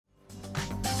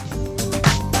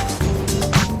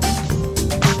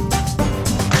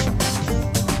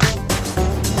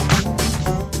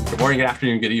morning, good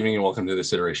afternoon, good evening, and welcome to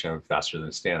this iteration of Faster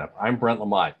Than Stand-Up. I'm Brent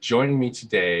Lamott. Joining me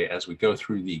today as we go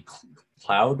through the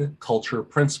cloud culture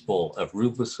principle of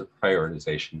ruthless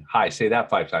prioritization. Hi, say that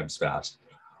 5 times fast.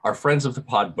 Our friends of the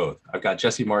pod both. I've got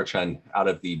Jesse Marchand out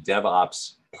of the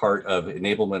DevOps part of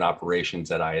enablement operations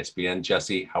at ISBN.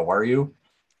 Jesse, how are you?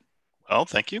 Well,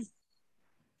 thank you.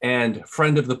 And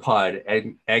friend of the pod,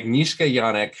 Agnieszka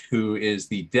Janik, who is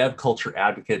the dev culture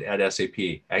advocate at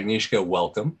SAP. Agnieszka,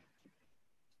 welcome.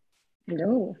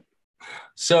 Hello.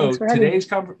 So today's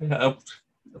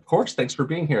of course, thanks for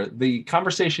being here. The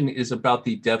conversation is about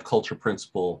the dev culture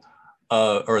principle,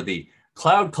 or the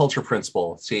cloud culture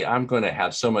principle. See, I'm going to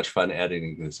have so much fun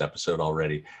editing this episode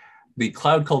already. The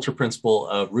cloud culture principle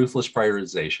of ruthless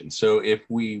prioritization. So if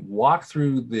we walk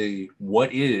through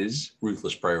what is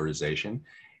ruthless prioritization,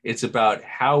 it's about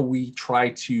how we try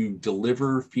to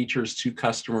deliver features to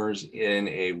customers in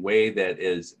a way that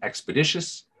is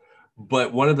expeditious.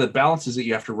 But one of the balances that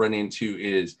you have to run into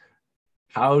is,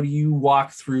 how do you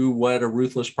walk through what a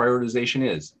ruthless prioritization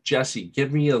is? Jesse,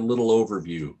 give me a little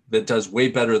overview that does way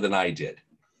better than I did.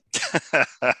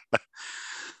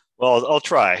 Well, I'll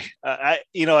try.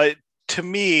 To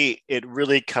me, it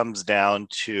really comes down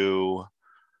to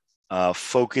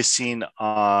focusing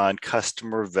on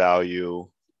customer value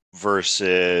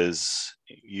versus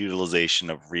utilization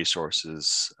of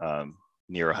resources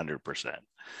near 100%.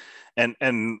 And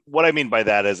what I mean by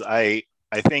that is I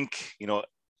think,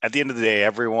 at the end of the day,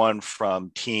 everyone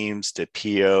from teams to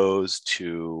POs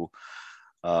to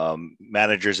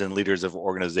managers and leaders of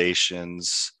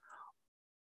organizations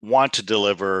want to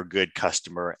deliver good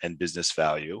customer and business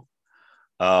value.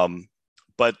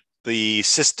 But the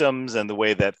systems and the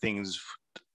way that things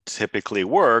typically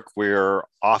work, we're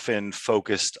often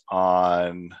focused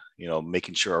on,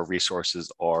 making sure our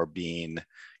resources are being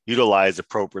utilized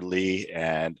appropriately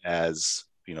and as,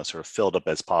 sort of filled up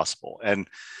as possible. And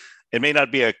it may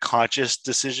not be a conscious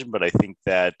decision, but I think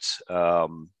that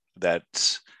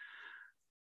that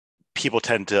people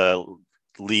tend to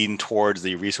lean towards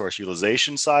the resource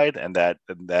utilization side, and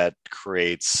that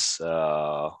creates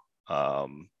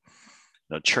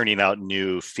churning out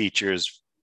new features,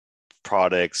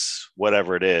 products,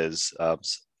 whatever it is,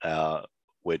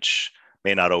 which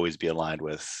may not always be aligned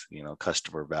with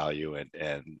customer value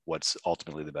and what's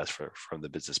ultimately the best from the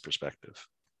business perspective.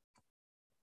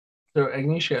 So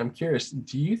Agnieszka, I'm curious,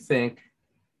 do you think,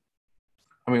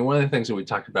 one of the things that we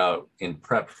talked about in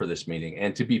prep for this meeting,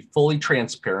 and to be fully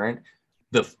transparent,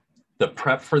 the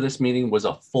prep for this meeting was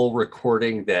a full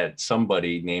recording that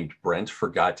somebody named Brent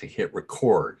forgot to hit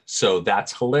record. So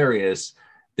that's hilarious.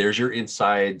 There's your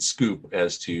inside scoop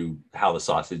as to how the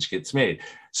sausage gets made.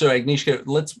 So Agnieszka,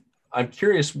 I'm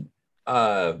curious,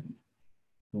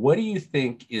 what do you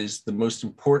think is the most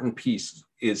important piece?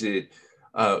 Is it,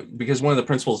 because one of the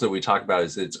principles that we talk about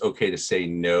is that it's okay to say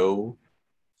no,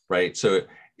 right? So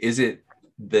is it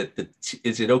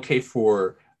okay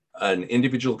for an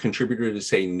individual contributor to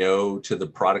say no to the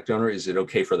product owner? Is it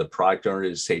okay for the product owner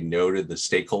to say no to the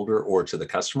stakeholder or to the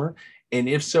customer? And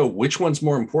if so, which one's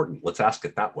more important? Let's ask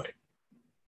it that way.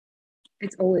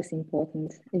 It's always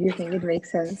important if you think it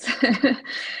makes sense.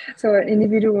 So an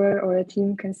individual or a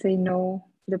team can say no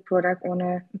to the product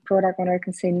owner. The product owner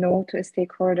can say no to a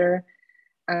stakeholder.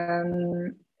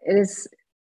 It is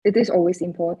always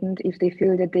important if they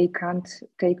feel that they can't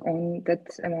take on that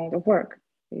amount of work,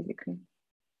 basically.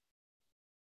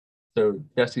 So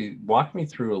Jesse, walk me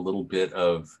through a little bit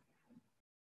of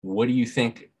what do you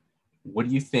think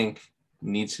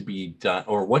needs to be done,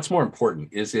 or what's more important?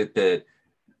 Is it that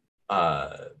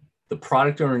the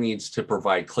product owner needs to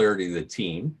provide clarity to the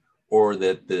team, or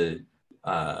that the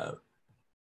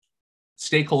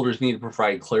stakeholders need to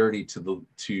provide clarity to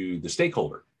the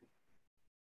stakeholder?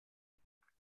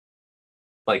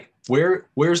 Like,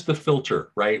 where's the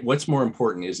filter, right? What's more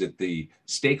important? Is it the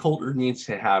stakeholder needs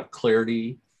to have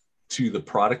clarity to the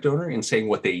product owner in saying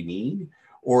what they need,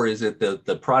 or is it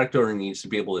the product owner needs to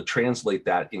be able to translate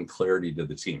that in clarity to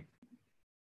the team?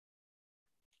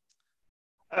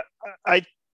 I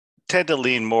tend to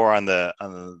lean more on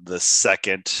the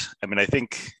second. I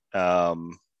think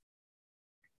I'll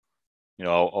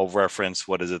reference,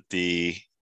 what is it, the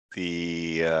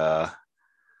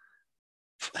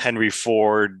Henry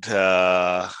Ford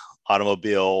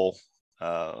automobile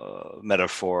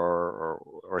metaphor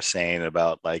or saying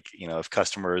about, like, if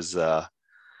customers got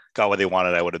what they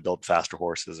wanted, I would have built faster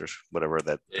horses, or whatever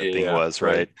that thing was,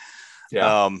 right?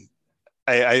 Yeah.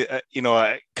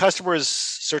 Customers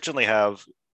certainly have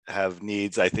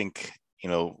needs. I think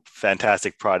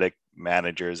fantastic product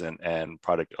managers and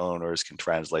product owners can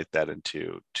translate that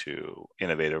into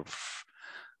innovative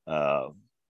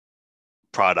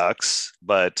products.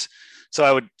 But so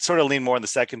I would sort of lean more on the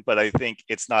second, but I think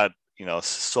it's not,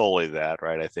 solely that,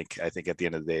 right? I think at the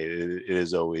end of the day, it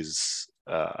is always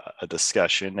a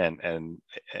discussion and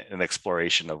an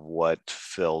exploration of what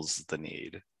fills the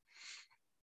need.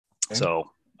 Okay. So,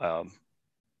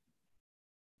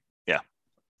 yeah.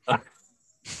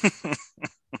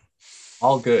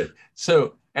 All good.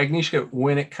 So, Agnieszka,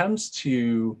 when it comes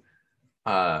to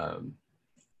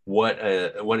what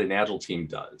an Agile team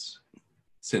does,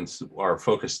 since our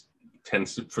focus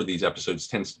for these episodes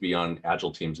tends to be on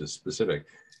Agile teams as specific,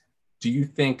 do you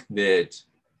think that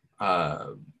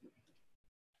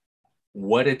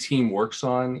what a team works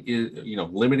on is,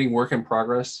 limiting work in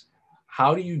progress?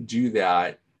 How do you do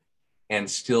that and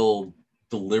still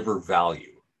deliver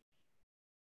value?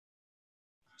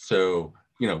 So,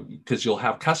 because you'll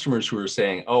have customers who are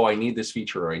saying, oh, I need this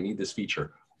feature, or I need this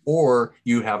feature. Or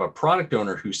you have a product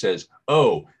owner who says,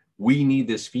 oh, we need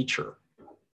this feature,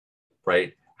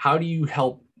 right? How do you,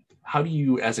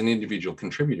 as an individual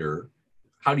contributor,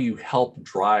 how do you help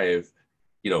drive,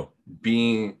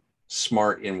 being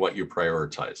smart in what you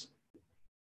prioritize?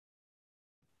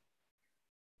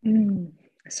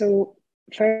 So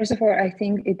first of all, I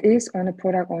think it is on a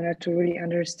product owner to really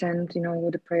understand,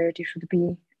 what the priority should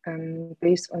be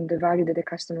based on the value that the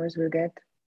customers will get,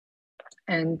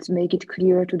 and make it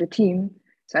clear to the team.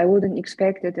 So I wouldn't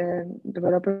expect that a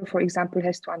developer, for example,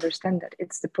 has to understand that.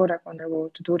 It's the product owner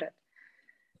role to do that.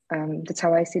 That's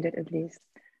how I see that, at least.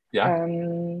 Yeah.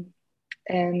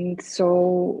 And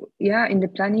so, in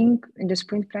the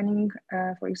sprint planning,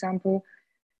 for example,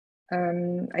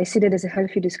 I see that as a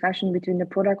healthy discussion between the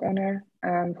product owner,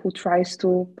 who tries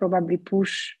to probably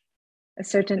push a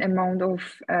certain amount of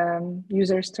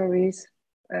user stories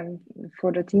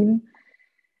for the team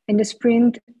in the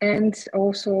sprint, and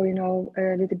also, a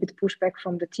little bit pushback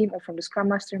from the team or from the Scrum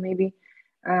Master, maybe,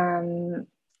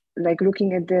 like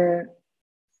looking at the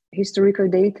historical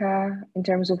data in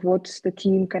terms of what the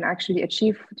team can actually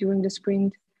achieve during the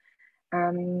sprint.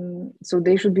 So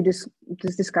there should be this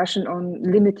discussion on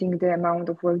limiting the amount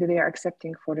of work that they are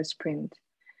accepting for the sprint.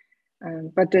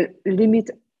 But the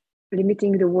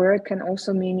limiting the work can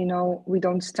also mean, we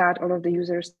don't start all of the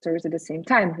user stories at the same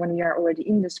time when we are already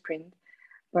in the sprint.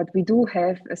 But we do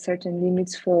have a certain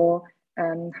limits for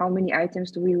how many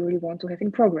items do we really want to have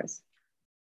in progress.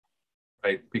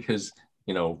 Right, because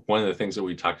one of the things that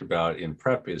we talked about in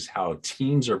prep is how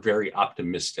teams are very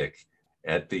optimistic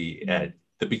at the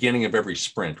beginning of every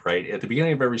sprint, right? At the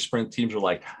beginning of every sprint, teams are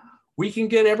like, we can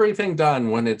get everything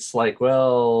done, when it's like,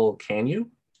 well, can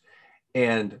you?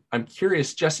 And I'm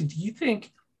curious, Jesse, do you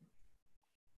think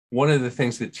one of the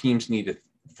things that teams need to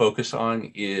focus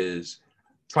on is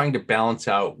trying to balance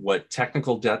out what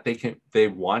technical debt they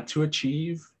want to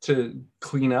achieve to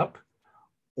clean up,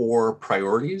 or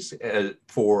priorities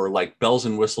for like bells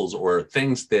and whistles, or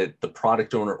things that the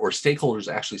product owner or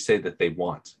stakeholders actually say that they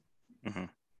want? Mm-hmm.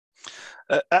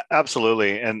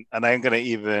 Absolutely. And I'm going to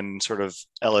even sort of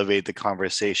elevate the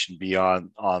conversation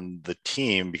beyond on the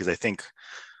team, because I think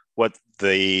what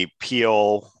the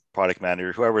PO, product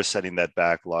manager, whoever's setting that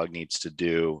backlog, needs to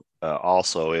do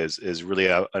also is really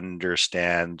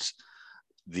understand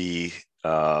the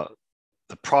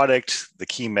product, the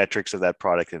key metrics of that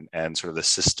product, and sort of the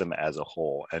system as a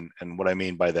whole. And what I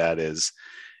mean by that is,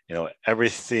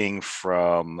 everything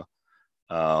from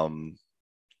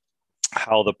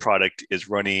how the product is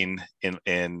running in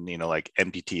like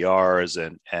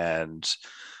MTTRs and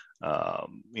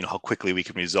how quickly we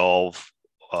can resolve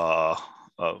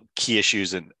key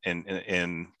issues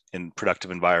in productive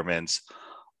environments,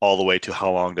 all the way to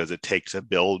how long does it take to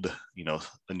build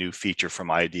a new feature from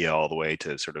idea all the way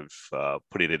to sort of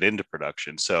putting it into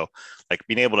production. So like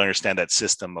being able to understand that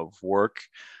system of work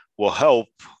will help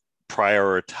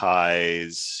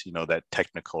prioritize that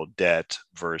technical debt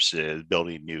versus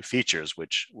building new features,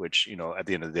 which at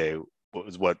the end of the day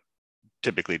is what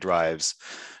typically drives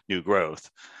new growth.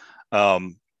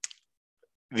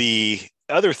 The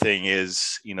other thing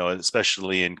is,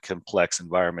 especially in complex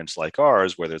environments like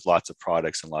ours, where there's lots of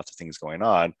products and lots of things going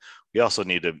on, we also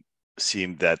need to see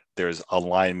that there's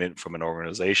alignment from an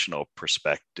organizational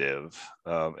perspective,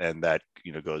 and that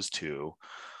goes to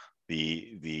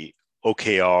the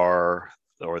OKR,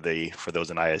 or for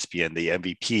those in ISBN, the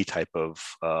MVP type of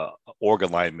org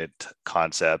alignment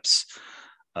concepts.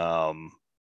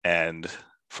 And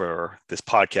for this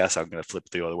podcast, I'm going to flip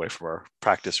the other way from our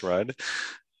practice run.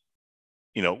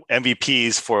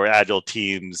 MVPs for Agile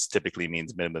teams typically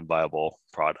means minimum viable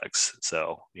products.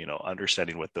 So,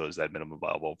 understanding what that minimum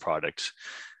viable product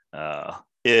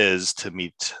is to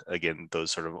meet, again,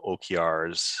 those sort of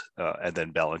OKRs, and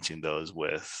then balancing those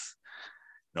with,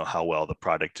 how well the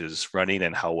product is running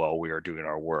and how well we are doing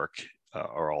our work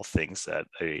are all things that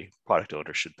a product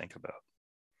owner should think about.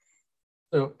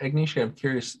 So Agnieszka, I'm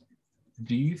curious,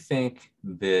 do you think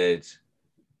that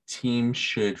teams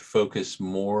should focus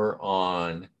more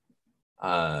on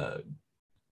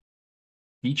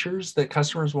features that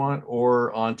customers want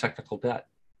or on technical debt?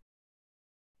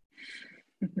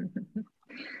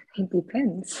 It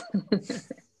depends.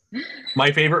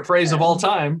 My favorite phrase of all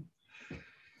time.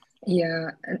 Yeah,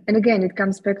 and again, it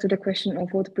comes back to the question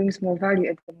of what brings more value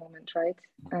at the moment, right?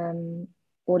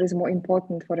 What is more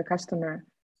important for the customer?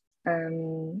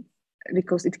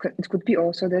 Because it could be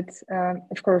also that,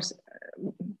 of course,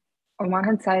 on one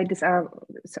hand side, these are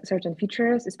certain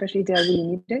features, especially if they are really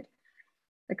needed,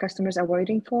 the customers are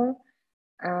waiting for.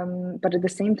 But at the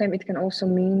same time, it can also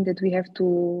mean that we have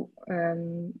to,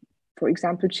 for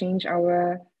example, change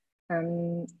our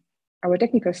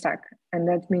technical stack, and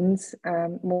that means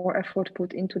more effort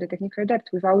put into the technical debt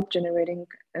without generating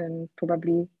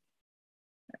probably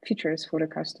features for the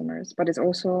customers. But it's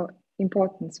also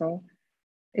important, so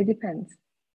it depends.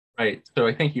 Right. So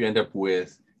I think you end up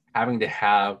with having to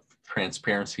have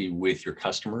transparency with your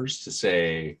customers to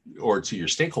say, or to your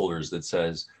stakeholders that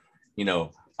says,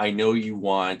 I know you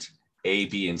want A,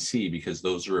 B, and C because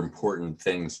those are important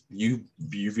things. You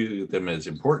view them as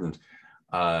important.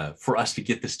 For us to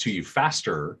get this to you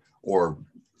faster or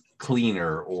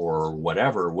cleaner or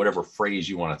whatever phrase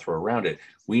you want to throw around it,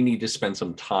 we need to spend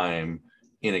some time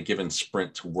in a given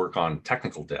sprint to work on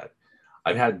technical debt.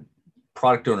 I've had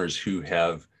product owners who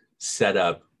have set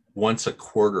up once a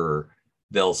quarter,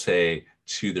 they'll say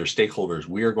to their stakeholders,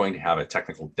 we are going to have a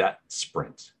technical debt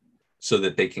sprint so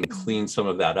that they can clean some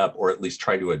of that up, or at least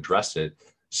try to address it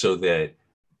so that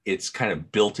it's kind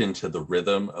of built into the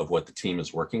rhythm of what the team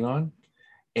is working on.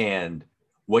 And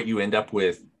what you end up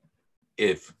with,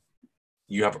 if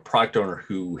you have a product owner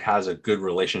who has a good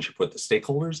relationship with the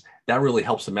stakeholders, that really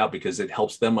helps them out because it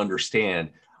helps them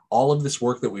understand all of this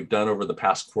work that we've done over the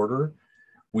past quarter.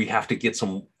 We have to get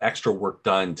some extra work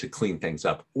done to clean things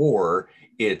up, or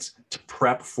it's to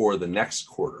prep for the next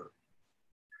quarter,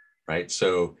 right?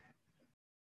 So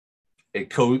it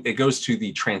goes to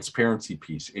the transparency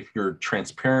piece. If you're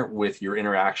transparent with your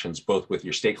interactions, both with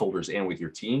your stakeholders and with your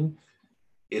team,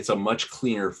 it's a much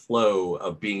cleaner flow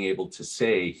of being able to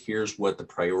say, here's what the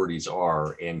priorities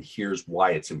are and here's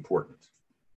why it's important.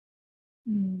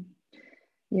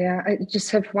 Yeah, I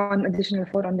just have one additional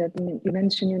thought on that. You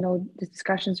mentioned, the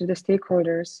discussions with the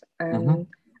stakeholders. I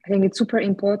think it's super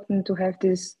important to have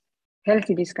these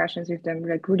healthy discussions with them,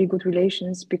 like really good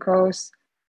relations, because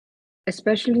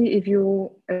especially if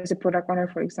you, as a product owner,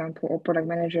 for example, or product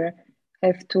manager,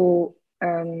 have to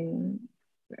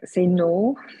say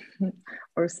no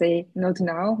or say not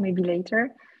now, maybe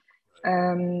later,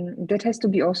 that has to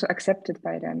be also accepted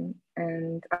by them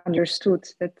and understood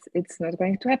that it's not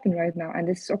going to happen right now, and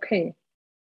it's okay.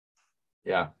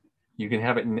 Yeah, you can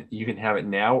have it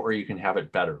now, or you can have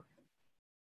it better.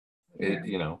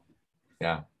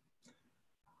 Yeah.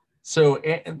 So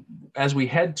as we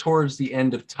head towards the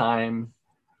end of time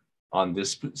on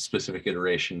this specific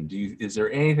iteration, is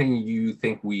there anything you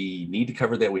think we need to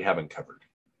cover that we haven't covered?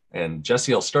 And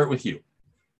Jesse, I'll start with you.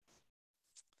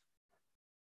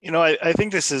 I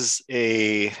think this is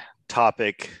a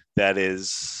topic that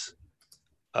is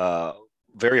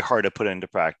very hard to put into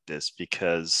practice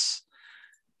because,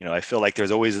 I feel like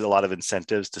there's always a lot of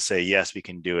incentives to say, yes, we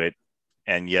can do it.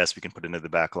 And yes, we can put it into the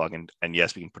backlog, and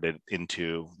yes, we can put it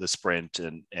into the sprint,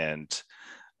 and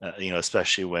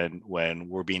especially when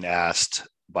we're being asked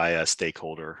by a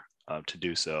stakeholder to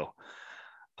do so.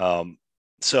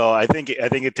 So I think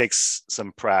it takes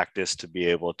some practice to be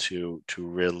able to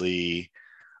really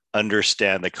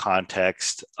understand the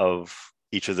context of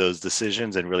each of those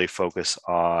decisions and really focus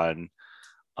on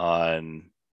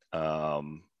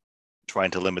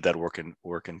trying to limit that work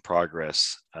in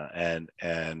progress and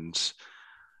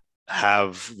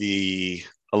have the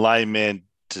alignment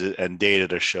and data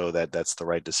to show that that's the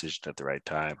right decision at the right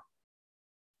time.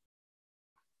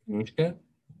 Okay.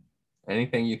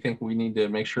 Anything you think we need to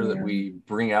make sure that we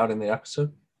bring out in the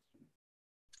episode?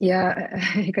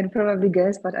 Yeah, you can probably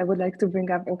guess, but I would like to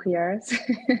bring up OKRs,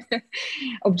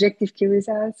 objective key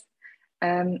results.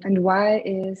 And why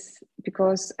is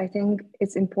because I think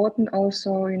it's important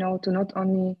also, to not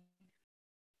only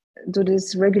do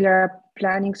this regular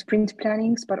planning, sprint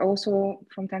plannings, but also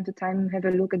from time to time have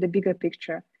a look at the bigger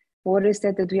picture. What is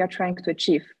that we are trying to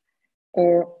achieve?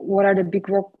 Or what are the big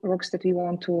rocks that we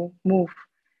want to move?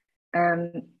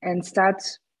 And start,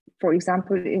 for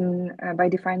example, by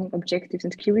defining objectives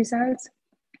and key results,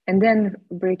 and then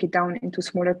break it down into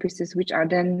smaller pieces, which are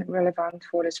then relevant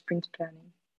for the sprint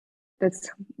planning.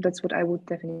 that's what I would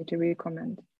definitely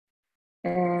recommend.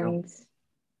 And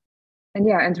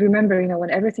remember,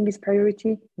 when everything is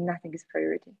priority, nothing is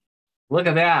priority. Look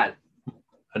at that.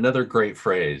 Another great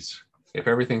phrase. If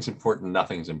everything's important,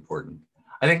 nothing's important.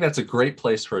 I think that's a great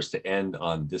place for us to end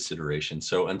on this iteration.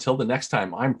 So until the next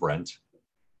time, I'm Brent.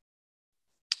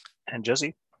 And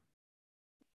Jesse.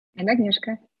 And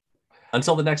Agnieszka.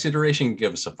 Until the next iteration,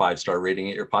 give us a 5-star rating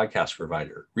at your podcast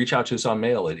provider. Reach out to us on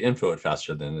mail at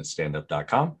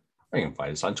info@fasterthanitstandup.com, or you can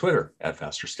find us on Twitter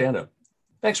 @fasterstandup.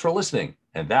 Thanks for listening.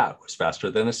 And that was Faster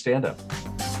Than a Stand-Up.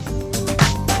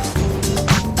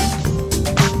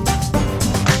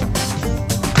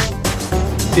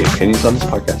 The opinions on this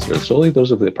podcast are solely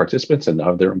those of the participants and not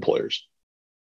of their employers.